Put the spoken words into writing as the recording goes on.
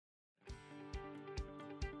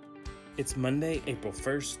It's Monday, April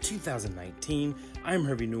 1st, 2019. I'm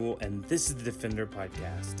Herbie Newell, and this is the Defender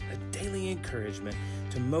Podcast, a daily encouragement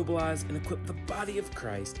to mobilize and equip the body of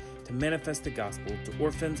Christ to manifest the gospel to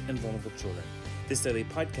orphans and vulnerable children. This daily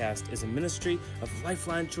podcast is a ministry of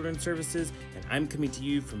Lifeline Children's Services, and I'm coming to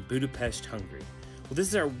you from Budapest, Hungary. Well, this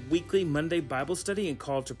is our weekly Monday Bible study and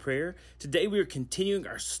call to prayer. Today we are continuing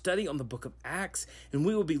our study on the book of Acts, and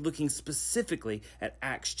we will be looking specifically at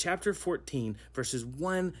Acts chapter 14, verses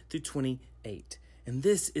 1 through 28. And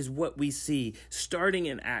this is what we see starting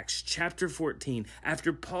in Acts chapter 14.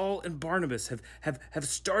 After Paul and Barnabas have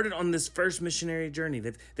started on this first missionary journey,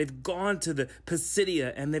 they've gone to the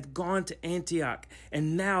Pisidia and they've gone to Antioch,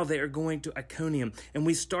 and now they are going to Iconium. And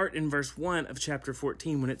we start in verse 1 of chapter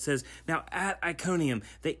 14 when it says, "Now at Iconium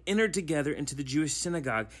they entered together into the Jewish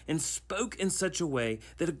synagogue and spoke in such a way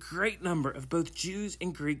that a great number of both Jews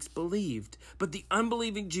and Greeks believed. But the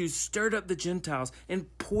unbelieving Jews stirred up the Gentiles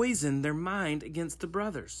and poisoned their mind against the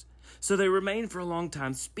brothers. So they remained for a long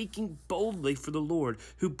time, speaking boldly for the Lord,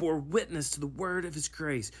 who bore witness to the word of his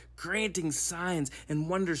grace, granting signs and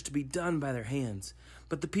wonders to be done by their hands.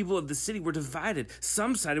 But the people of the city were divided.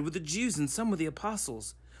 Some sided with the Jews and some with the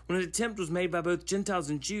apostles. When an attempt was made by both Gentiles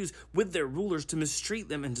and Jews with their rulers to mistreat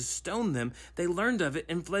them and to stone them, they learned of it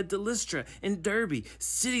and fled to Lystra and Derbe,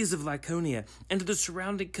 cities of Lycaonia, and to the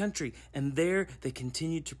surrounding country. And there they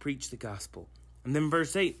continued to preach the gospel." And then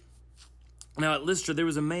verse 8, "Now at Lystra there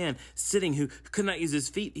was a man sitting who could not use his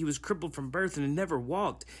feet. He was crippled from birth and had never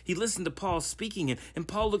walked. He listened to Paul speaking, and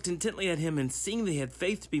Paul looked intently at him, and seeing that he had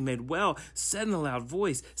faith to be made well, said in a loud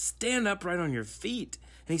voice, 'Stand upright on your feet.'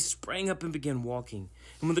 And he sprang up and began walking.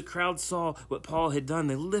 And when the crowd saw what Paul had done,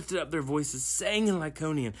 they lifted up their voices, saying in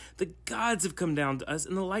Lycaonian, 'The gods have come down to us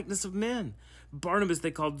in the likeness of men.' Barnabas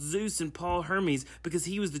they called Zeus, and Paul Hermes, because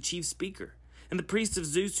he was the chief speaker. And the priest of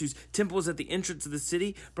Zeus, whose temple was at the entrance of the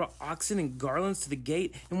city, brought oxen and garlands to the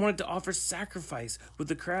gate and wanted to offer sacrifice with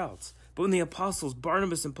the crowds. But when the apostles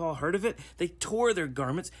Barnabas and Paul heard of it, they tore their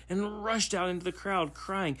garments and rushed out into the crowd,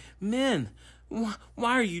 crying, 'Men,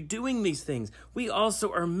 why are you doing these things? We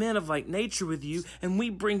also are men of like nature with you, and we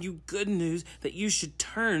bring you good news that you should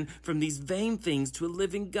turn from these vain things to a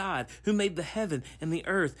living God, who made the heaven and the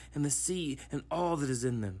earth and the sea and all that is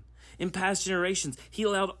in them. In past generations, he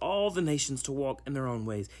allowed all the nations to walk in their own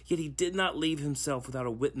ways, yet he did not leave himself without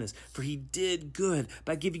a witness, for he did good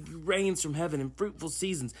by giving you rains from heaven and fruitful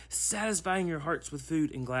seasons, satisfying your hearts with food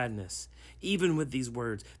and gladness." Even with these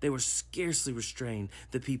words, they were scarcely restrained,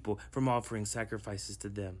 the people, from offering sacrifices to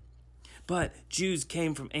them. But Jews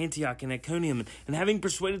came from Antioch and Iconium, and having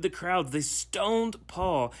persuaded the crowds, they stoned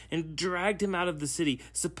Paul and dragged him out of the city,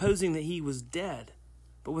 supposing that he was dead.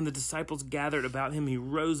 But when the disciples gathered about him, he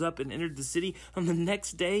rose up and entered the city. On the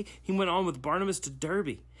next day, he went on with Barnabas to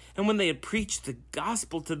Derbe. And when they had preached the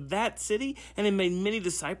gospel to that city and had made many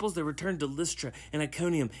disciples, they returned to Lystra and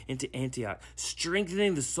Iconium and to Antioch,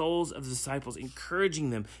 strengthening the souls of the disciples,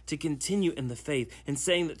 encouraging them to continue in the faith, and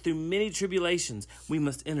saying that through many tribulations we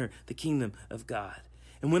must enter the kingdom of God.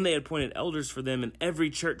 And when they had appointed elders for them in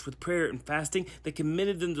every church with prayer and fasting, they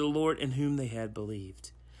commended them to the Lord in whom they had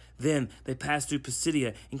believed. Then they passed through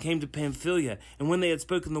Pisidia and came to Pamphylia. And when they had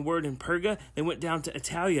spoken the word in Perga, they went down to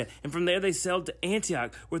Italia. And from there they sailed to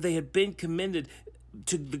Antioch, where they had been commended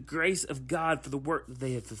to the grace of God for the work that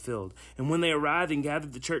they had fulfilled. And when they arrived and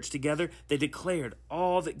gathered the church together, they declared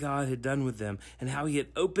all that God had done with them, and how he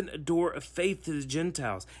had opened a door of faith to the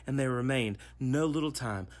Gentiles. And they remained no little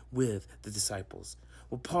time with the disciples.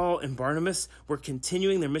 Well, Paul and Barnabas were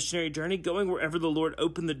continuing their missionary journey, going wherever the Lord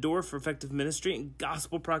opened the door for effective ministry and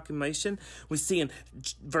gospel proclamation. We see in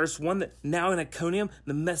verse 1 that now in Iconium,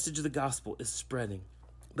 the message of the gospel is spreading.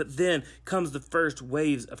 But then comes the first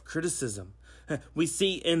waves of criticism. We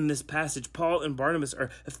see in this passage, Paul and Barnabas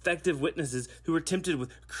are effective witnesses who were tempted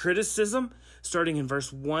with criticism, starting in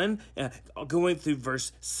verse 1, going through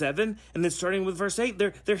verse 7, and then starting with verse 8,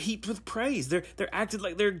 they're heaped with praise. They're acted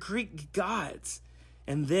like they're Greek gods.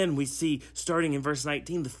 And then we see, starting in verse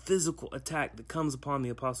 19, the physical attack that comes upon the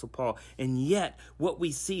Apostle Paul. And yet, what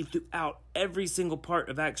we see throughout every single part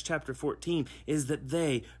of Acts chapter 14 is that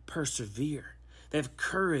they persevere. They have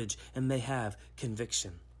courage and they have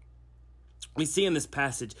conviction. We see in this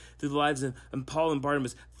passage, through the lives of Paul and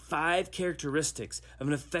Barnabas, 5 characteristics of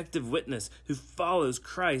an effective witness who follows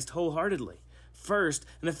Christ wholeheartedly. First,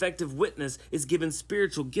 an effective witness is given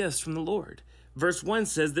spiritual gifts from the Lord. Verse 1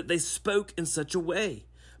 says that they spoke in such a way.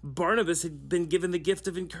 Barnabas had been given the gift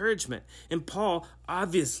of encouragement. And Paul,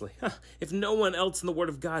 obviously, if no one else in the Word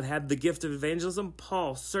of God had the gift of evangelism,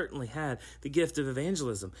 Paul certainly had the gift of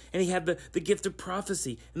evangelism. And he had the gift of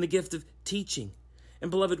prophecy and the gift of teaching. And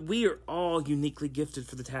beloved, we are all uniquely gifted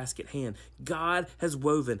for the task at hand. God has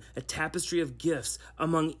woven a tapestry of gifts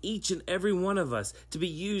among each and every one of us to be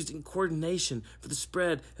used in coordination for the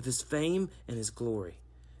spread of his fame and his glory.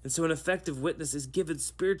 And so an effective witness is given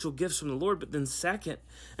spiritual gifts from the Lord, but then second,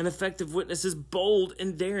 an effective witness is bold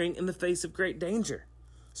and daring in the face of great danger.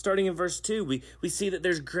 Starting in verse 2, we see that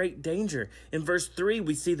there's great danger. In verse 3,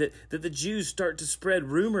 we see that the Jews start to spread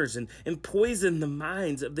rumors and poison the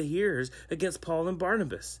minds of the hearers against Paul and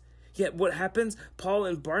Barnabas. Yet what happens? Paul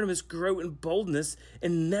and Barnabas grow in boldness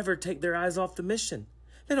and never take their eyes off the mission.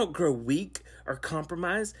 They don't grow weak or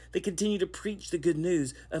compromise. They continue to preach the good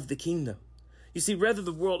news of the kingdom. You see, whether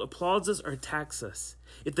the world applauds us or attacks us,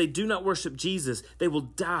 if they do not worship Jesus, they will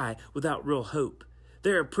die without real hope.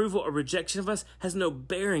 Their approval or rejection of us has no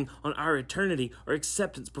bearing on our eternity or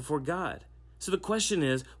acceptance before God. So the question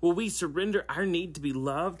is, will we surrender our need to be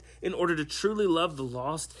loved in order to truly love the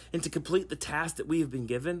lost and to complete the task that we have been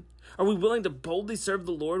given? Are we willing to boldly serve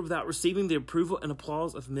the Lord without receiving the approval and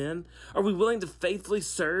applause of men? Are we willing to faithfully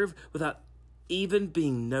serve without even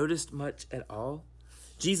being noticed much at all?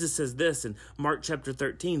 Jesus says this in Mark chapter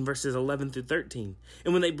 13, verses 11 through 13.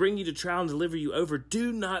 And when they bring you to trial and deliver you over,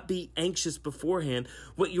 do not be anxious beforehand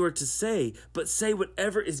what you are to say, but say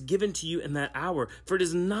whatever is given to you in that hour. For it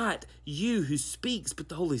is not you who speaks, but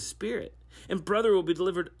the Holy Spirit. And brother will be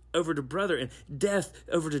delivered over to brother, and death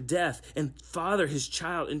over to death, and father his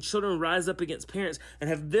child, and children rise up against parents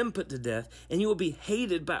and have them put to death, and you will be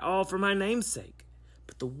hated by all for my name's sake.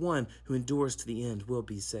 But the one who endures to the end will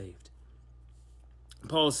be saved.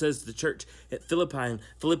 Paul says to the church at Philippi in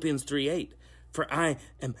Philippians 3:8, am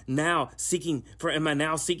I now seeking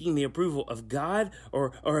the approval of God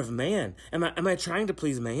or of man? Am I trying to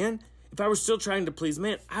please man? If I were still trying to please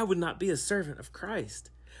man, I would not be a servant of Christ.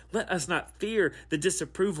 Let us not fear the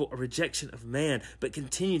disapproval or rejection of man, but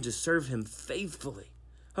continue to serve him faithfully.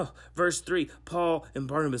 Verse 3, Paul and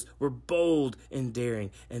Barnabas were bold and daring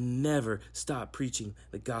and never stopped preaching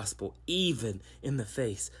the gospel, even in the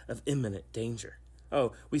face of imminent danger.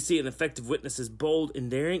 We see an effective witness is bold and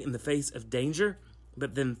daring in the face of danger.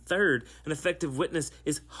 But then third, an effective witness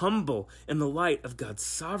is humble in the light of God's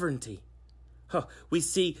sovereignty. We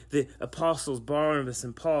see the apostles Barnabas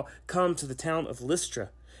and Paul come to the town of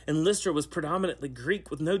Lystra. And Lystra was predominantly Greek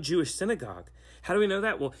with no Jewish synagogue. How do we know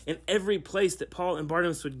that? Well, in every place that Paul and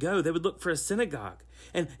Barnabas would go, they would look for a synagogue.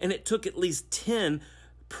 And it took at least 10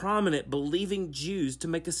 prominent believing Jews to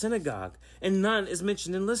make a synagogue. And none is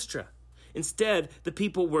mentioned in Lystra. Instead, the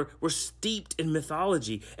people were steeped in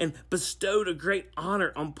mythology and bestowed a great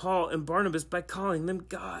honor on Paul and Barnabas by calling them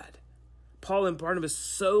God. Paul and Barnabas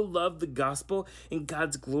so loved the gospel and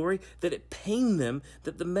God's glory that it pained them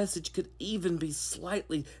that the message could even be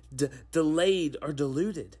slightly delayed or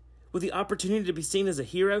diluted. With the opportunity to be seen as a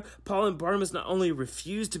hero, Paul and Barnabas not only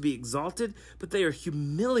refused to be exalted, but they are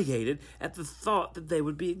humiliated at the thought that they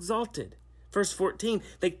would be exalted. Verse 14,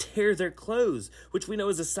 they tear their clothes, which we know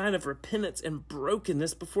is a sign of repentance and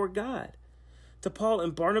brokenness before God. To Paul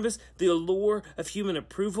and Barnabas, the allure of human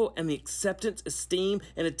approval and the acceptance, esteem,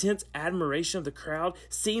 and intense admiration of the crowd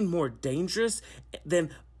seemed more dangerous than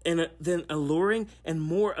alluring and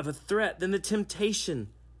more of a threat than the temptation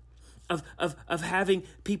of having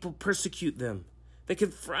people persecute them. They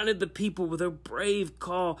confronted the people with a brave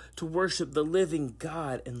call to worship the living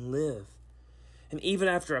God and live. And even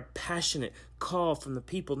after a passionate call from the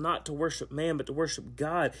people not to worship man, but to worship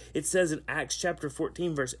God, it says in Acts chapter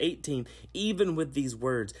 14, verse 18, even with these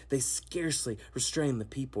words, they scarcely restrained the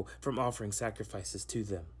people from offering sacrifices to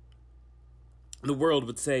them. The world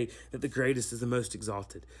would say that the greatest is the most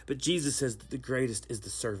exalted, but Jesus says that the greatest is the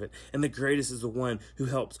servant, and the greatest is the one who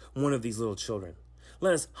helps one of these little children.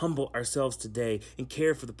 Let us humble ourselves today and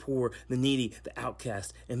care for the poor, the needy, the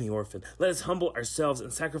outcast, and the orphan. Let us humble ourselves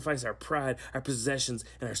and sacrifice our pride, our possessions,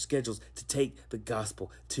 and our schedules to take the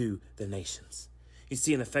gospel to the nations. You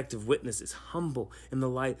see, an effective witness is humble in the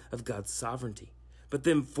light of God's sovereignty. But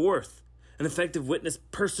then fourth, an effective witness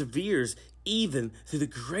perseveres even through the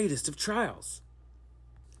greatest of trials.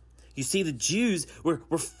 You see, the Jews were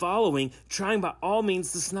following, trying by all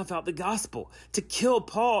means to snuff out the gospel, to kill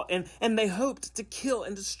Paul, and they hoped to kill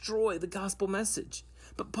and destroy the gospel message.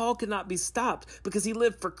 But Paul could not be stopped because he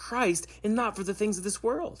lived for Christ and not for the things of this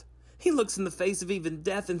world. He looks in the face of even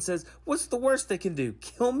death and says, what's the worst they can do?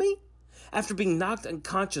 Kill me? After being knocked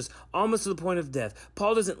unconscious, almost to the point of death,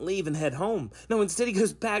 Paul doesn't leave and head home. No, instead he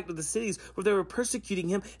goes back to the cities where they were persecuting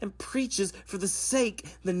him and preaches for the sake,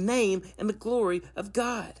 the name, and the glory of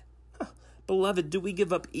God. Beloved, do we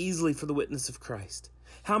give up easily for the witness of Christ?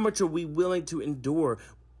 How much are we willing to endure?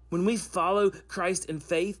 When we follow Christ in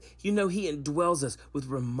faith, you know he indwells us with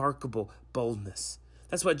remarkable boldness.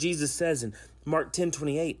 That's what Jesus says in Mark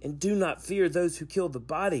 10:28, and do not fear those who kill the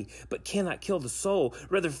body, but cannot kill the soul.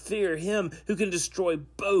 Rather fear him who can destroy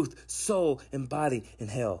both soul and body in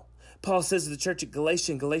hell. Paul says to the church at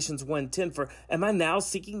Galatians 1:10, for am I now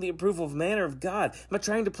seeking the approval of man or of God? Am I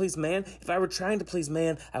trying to please man? If I were trying to please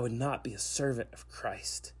man, I would not be a servant of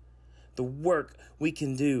Christ. The work we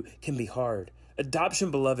can do can be hard.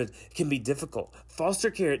 Adoption, beloved, can be difficult. Foster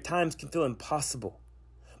care at times can feel impossible.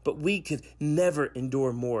 But we could never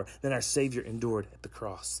endure more than our Savior endured at the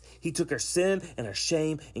cross. He took our sin and our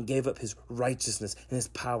shame and gave up his righteousness and his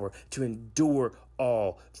power to endure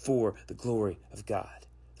all for the glory of God.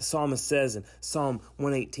 The psalmist says in Psalm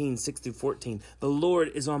 118, 6-14, the Lord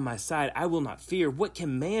is on my side. I will not fear. What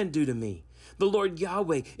can man do to me? The Lord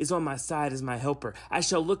Yahweh is on my side as my helper. I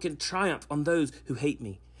shall look in triumph on those who hate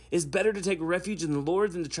me. It is better to take refuge in the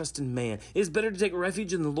Lord than to trust in man. It is better to take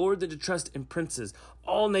refuge in the Lord than to trust in princes.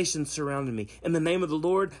 All nations surrounded me. In the name of the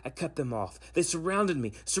Lord, I cut them off. They surrounded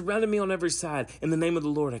me on every side. In the name of the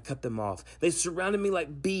Lord, I cut them off. They surrounded me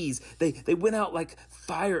like bees. They went out like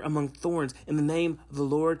fire among thorns. In the name of the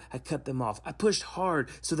Lord, I cut them off. I pushed hard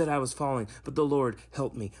so that I was falling, but the Lord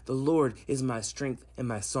helped me. The Lord is my strength and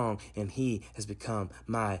my song, and he has become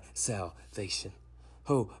my salvation.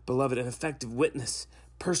 Oh, beloved, an effective witness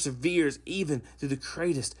perseveres even through the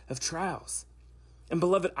greatest of trials. And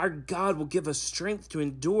beloved, our God will give us strength to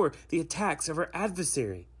endure the attacks of our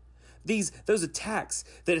adversary. Those attacks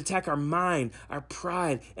that attack our mind, our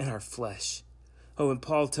pride, and our flesh. Oh, and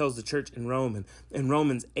Paul tells the church in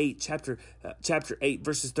Romans 8, chapter 8,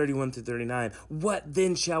 verses 31-39, what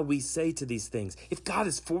then shall we say to these things? If God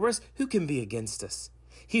is for us, who can be against us?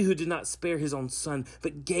 He who did not spare his own son,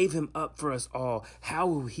 but gave him up for us all, how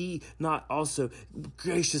will he not also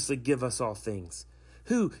graciously give us all things?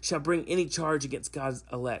 Who shall bring any charge against God's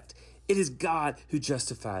elect? It is God who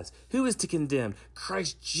justifies. Who is to condemn?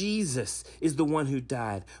 Christ Jesus is the one who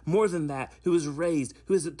died. More than that, who was raised,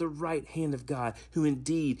 who is at the right hand of God, who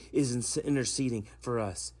indeed is interceding for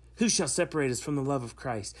us. Who shall separate us from the love of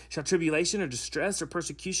Christ? Shall tribulation or distress or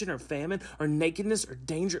persecution or famine or nakedness or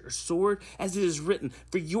danger or sword? As it is written,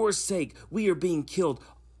 for your sake we are being killed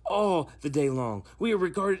all the day long. We are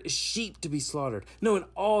regarded as sheep to be slaughtered. No, in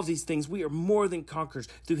all these things we are more than conquerors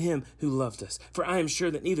through him who loved us. For I am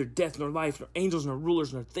sure that neither death nor life, nor angels nor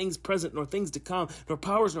rulers, nor things present, nor things to come, nor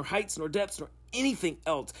powers, nor heights, nor depths, nor anything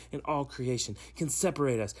else in all creation can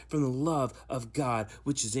separate us from the love of God,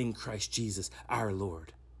 which is in Christ Jesus our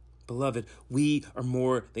Lord. Beloved, we are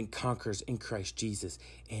more than conquerors in Christ Jesus,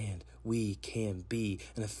 and we can be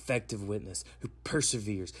an effective witness who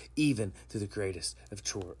perseveres even through the greatest of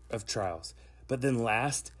trials. But then the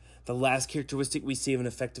last characteristic we see of an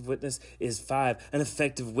effective witness is 5. An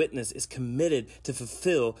effective witness is committed to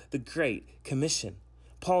fulfill the Great Commission.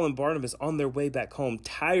 Paul and Barnabas, on their way back home,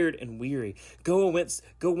 tired and weary, go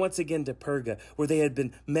once again to Perga, where they had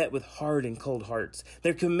been met with hard and cold hearts.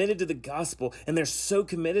 They're committed to the gospel, and they're so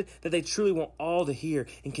committed that they truly want all to hear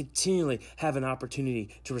and continually have an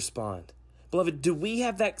opportunity to respond. Beloved, do we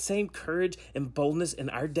have that same courage and boldness in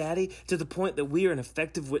our daddy to the point that we are an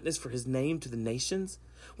effective witness for his name to the nations?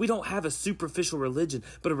 We don't have a superficial religion,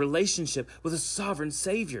 but a relationship with a sovereign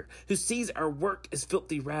Savior who sees our work as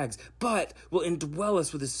filthy rags, but will indwell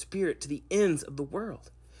us with his Spirit to the ends of the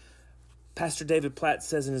world. Pastor David Platt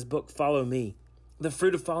says in his book, Follow Me, the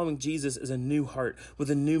fruit of following Jesus is a new heart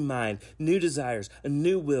with a new mind, new desires, a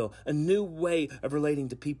new will, a new way of relating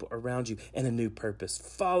to people around you, and a new purpose.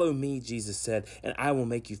 Follow me, Jesus said, and I will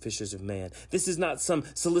make you fishers of man. This is not some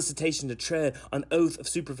solicitation to tread on oath of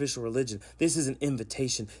superficial religion. This is an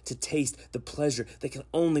invitation to taste the pleasure that can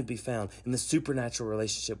only be found in the supernatural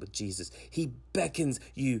relationship with Jesus. He beckons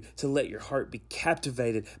you to let your heart be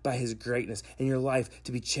captivated by his greatness and your life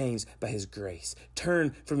to be changed by his grace.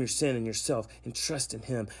 Turn from your sin and yourself and trust in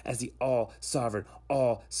him as the all-sovereign,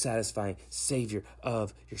 all-satisfying Savior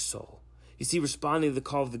of your soul. You see, responding to the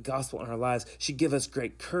call of the gospel in our lives should give us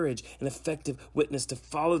great courage and effective witness to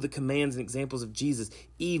follow the commands and examples of Jesus,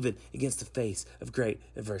 even against the face of great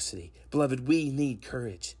adversity. Beloved, we need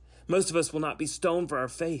courage. Most of us will not be stoned for our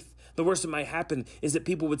faith. The worst that might happen is that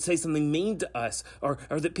people would say something mean to us, or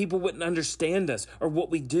that people wouldn't understand us or what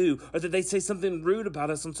we do, or that they say something rude about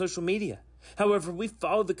us on social media. However, if we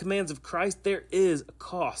follow the commands of Christ, there is a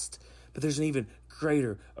cost, but there's an even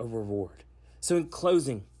greater reward. So in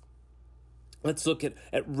closing, let's look at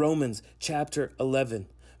Romans chapter 11,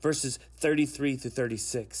 verses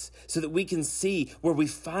 33-36, so that we can see where we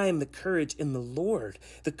find the courage in the Lord,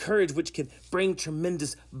 the courage which can bring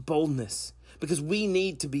tremendous boldness, because we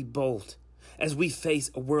need to be bold as we face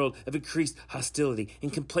a world of increased hostility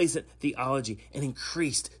and complacent theology and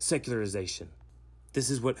increased secularization. This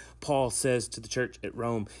is what Paul says to the church at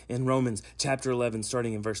Rome in Romans chapter 11,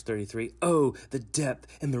 starting in verse 33. Oh, the depth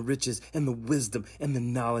and the riches and the wisdom and the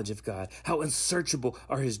knowledge of God. How unsearchable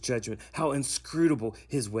are his judgment, how inscrutable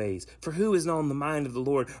his ways. For who has known the mind of the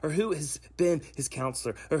Lord, or who has been his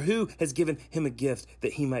counselor, or who has given him a gift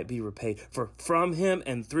that he might be repaid? For from him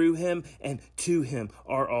and through him and to him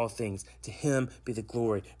are all things. To him be the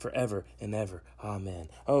glory forever and ever. Amen.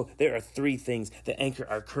 Oh, there are three things that anchor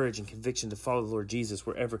our courage and conviction to follow the Lord Jesus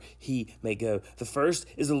wherever he may go. The first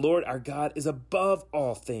is the Lord our God is above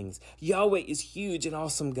all things. Yahweh is huge and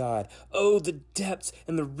awesome God. Oh, the depths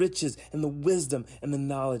and the riches and the wisdom and the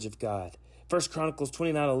knowledge of God. 1 Chronicles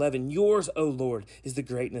 29:11, yours, O Lord, is the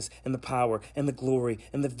greatness and the power and the glory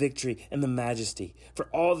and the victory and the majesty. For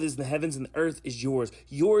all that is in the heavens and the earth is yours.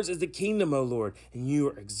 Yours is the kingdom, O Lord, and you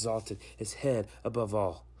are exalted as head above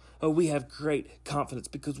all. Oh, we have great confidence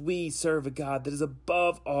because we serve a God that is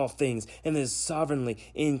above all things and that is sovereignly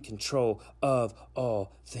in control of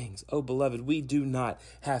all things. Oh, beloved, we do not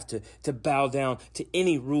have to bow down to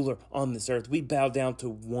any ruler on this earth. We bow down to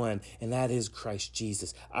one, and that is Christ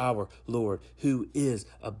Jesus, our Lord, who is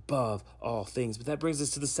above all things. But that brings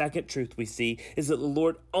us to the second truth we see is that the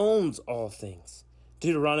Lord owns all things.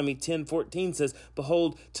 Deuteronomy 10:14 says,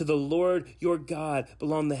 behold, to the Lord your God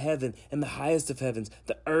belong the heaven and the highest of heavens,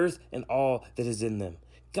 the earth and all that is in them.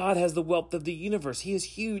 God has the wealth of the universe. He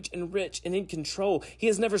is huge and rich and in control. He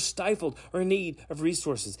is never stifled or in need of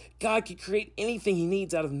resources. God can create anything he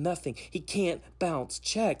needs out of nothing. He can't bounce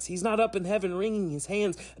checks. He's not up in heaven wringing his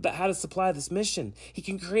hands about how to supply this mission. He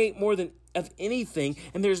can create more than of anything,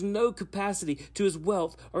 and there's no capacity to his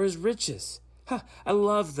wealth or his riches. I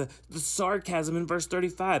love the sarcasm in verse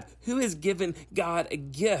 35. Who has given God a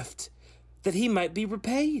gift that he might be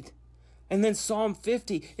repaid? And then Psalm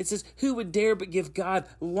 50, it says, who would dare but give God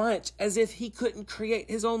lunch as if he couldn't create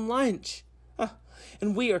his own lunch?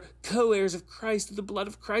 And we are co-heirs of Christ through the blood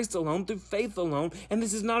of Christ alone, through faith alone. And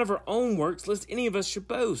this is not of our own works, lest any of us should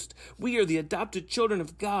boast. We are the adopted children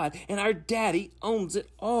of God, and our daddy owns it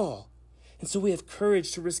all. And so we have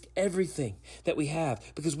courage to risk everything that we have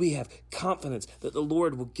because we have confidence that the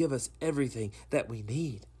Lord will give us everything that we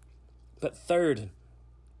need. But third,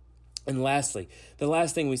 and lastly, the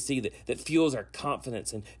last thing we see that fuels our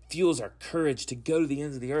confidence and fuels our courage to go to the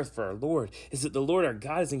ends of the earth for our Lord is that the Lord our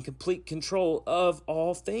God is in complete control of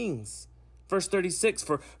all things. Verse 36,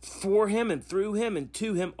 for him and through him and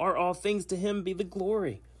to him are all things, to him be the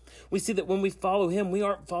glory. We see that when we follow him, we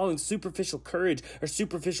aren't following superficial courage or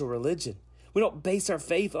superficial religion. We don't base our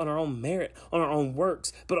faith on our own merit, on our own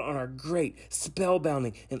works, but on our great,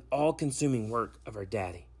 spellbounding, and all-consuming work of our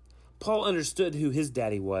daddy. Paul understood who his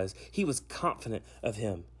daddy was. He was confident of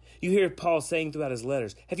him. You hear Paul saying throughout his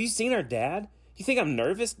letters, have you seen our dad? You think I'm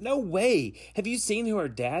nervous? No way. Have you seen who our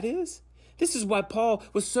dad is? This is why Paul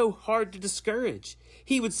was so hard to discourage.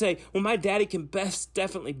 He would say, well, my daddy can best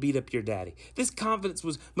definitely beat up your daddy. This confidence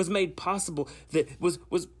was made possible,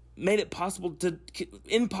 made it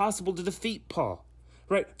impossible to defeat Paul,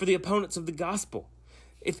 right? For the opponents of the gospel.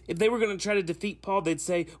 If they were going to try to defeat Paul, they'd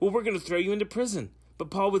say, well, we're going to throw you into prison. But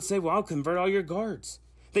Paul would say, well, I'll convert all your guards.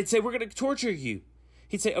 They'd say, we're going to torture you.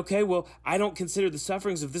 He'd say, okay, well, I don't consider the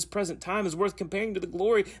sufferings of this present time as worth comparing to the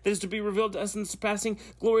glory that is to be revealed to us in the surpassing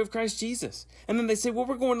glory of Christ Jesus. And then they say, well,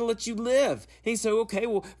 we're going to let you live. And he said, okay,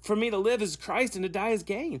 well, for me to live is Christ and to die is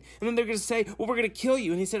gain. And then they're going to say, well, we're going to kill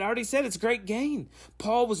you. And he said, I already said it's great gain.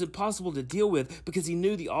 Paul was impossible to deal with because he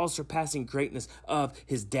knew the all-surpassing greatness of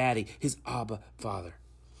his daddy, his Abba Father.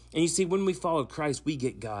 And you see, when we follow Christ, we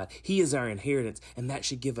get God. He is our inheritance, and that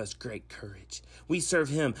should give us great courage. We serve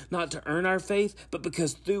him not to earn our faith, but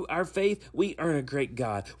because through our faith, we earn a great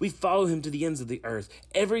God. We follow him to the ends of the earth.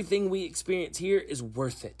 Everything we experience here is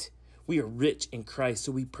worth it. We are rich in Christ,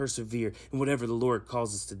 so we persevere in whatever the Lord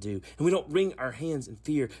calls us to do. And we don't wring our hands in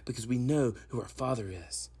fear because we know who our Father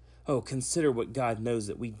is. Oh, consider what God knows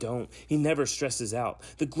that we don't. He never stresses out.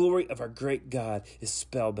 The glory of our great God is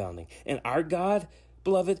spellbounding. And our God,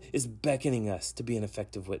 beloved, is beckoning us to be an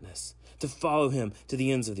effective witness, to follow him to the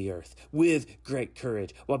ends of the earth with great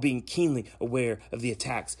courage while being keenly aware of the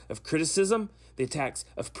attacks of criticism, the attacks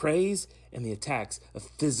of praise, and the attacks of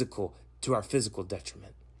to our physical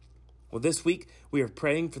detriment. Well, this week we are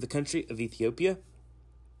praying for the country of Ethiopia.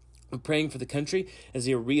 We're praying for the country as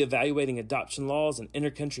they are reevaluating adoption laws and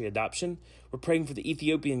inter-country adoption. We're praying for the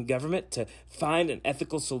Ethiopian government to find an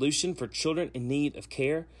ethical solution for children in need of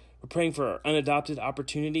care. We're praying for our unadopted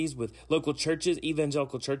opportunities with local churches,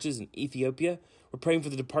 evangelical churches in Ethiopia. We're praying for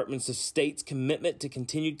the Departments of State's commitment to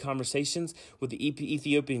continued conversations with the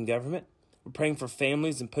Ethiopian government. We're praying for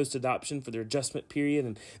families in post-adoption for their adjustment period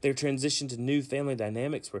and their transition to new family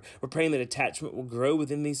dynamics. We're praying that attachment will grow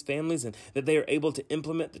within these families and that they are able to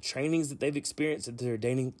implement the trainings that they've experienced into their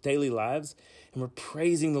daily lives. And we're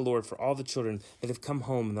praising the Lord for all the children that have come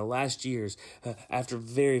home in the last years after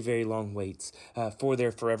very, very long waits for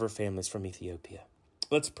their forever families from Ethiopia.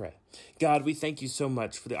 Let's pray. God, we thank you so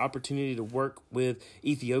much for the opportunity to work with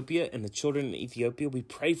Ethiopia and the children in Ethiopia. We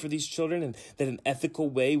pray for these children and that an ethical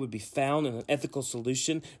way would be found and an ethical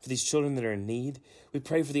solution for these children that are in need. We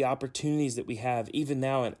pray for the opportunities that we have even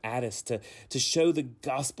now in Addis to show the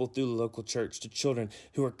gospel through the local church to children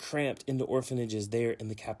who are cramped into orphanages there in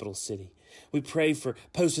the capital city. We pray for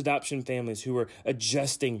post-adoption families who are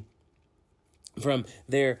adjusting from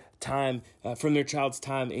their time, from their child's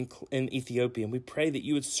time in Ethiopia. And we pray that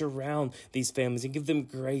you would surround these families and give them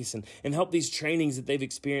grace and help these trainings that they've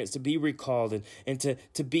experienced to be recalled and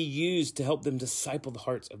to be used to help them disciple the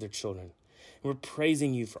hearts of their children. And we're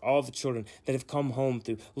praising you for all the children that have come home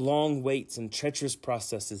through long waits and treacherous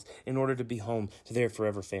processes in order to be home to their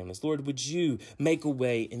forever families. Lord, would you make a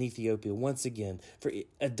way in Ethiopia once again for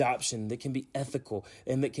adoption that can be ethical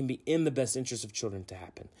and that can be in the best interest of children to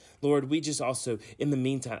happen. Lord, we just also, in the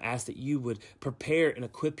meantime, ask that you would prepare and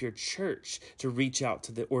equip your church to reach out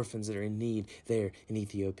to the orphans that are in need there in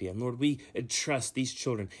Ethiopia. And Lord, we entrust these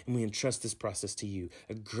children and we entrust this process to you,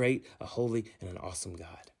 a great, a holy, and an awesome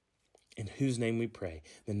God. In whose name we pray,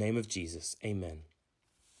 in the name of Jesus, amen.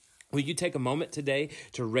 Will you take a moment today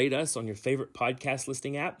to rate us on your favorite podcast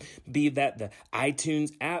listing app, be that the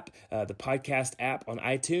iTunes app, the podcast app on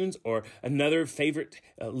iTunes, or another favorite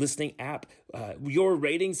listening app? Your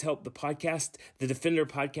ratings help the Defender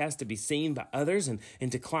podcast, to be seen by others and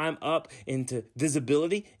to climb up into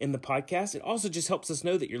visibility in the podcast. It also just helps us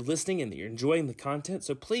know that you're listening and that you're enjoying the content.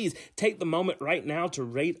 So please take the moment right now to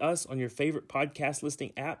rate us on your favorite podcast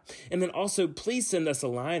listing app. And then also please send us a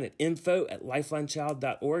line at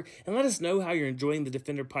info@lifelinechild.org. And let us know how you're enjoying the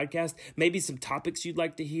Defender podcast, maybe some topics you'd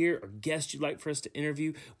like to hear or guests you'd like for us to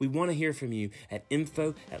interview. We want to hear from you at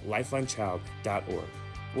info@lifelinechild.org.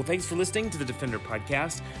 Well, thanks for listening to the Defender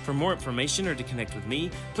podcast. For more information or to connect with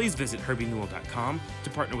me, please visit herbienewell.com. To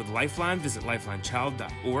partner with Lifeline, visit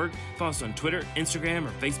lifelinechild.org. Follow us on Twitter, Instagram,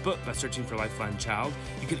 or Facebook by searching for Lifeline Child.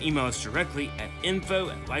 You can email us directly at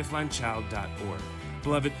info@lifelinechild.org.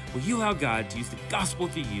 Beloved, will you allow God to use the gospel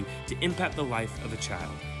through you to impact the life of a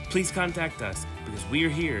child? Please contact us because we are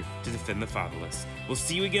here to defend the fatherless. We'll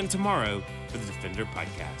see you again tomorrow for the Defender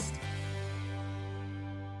podcast.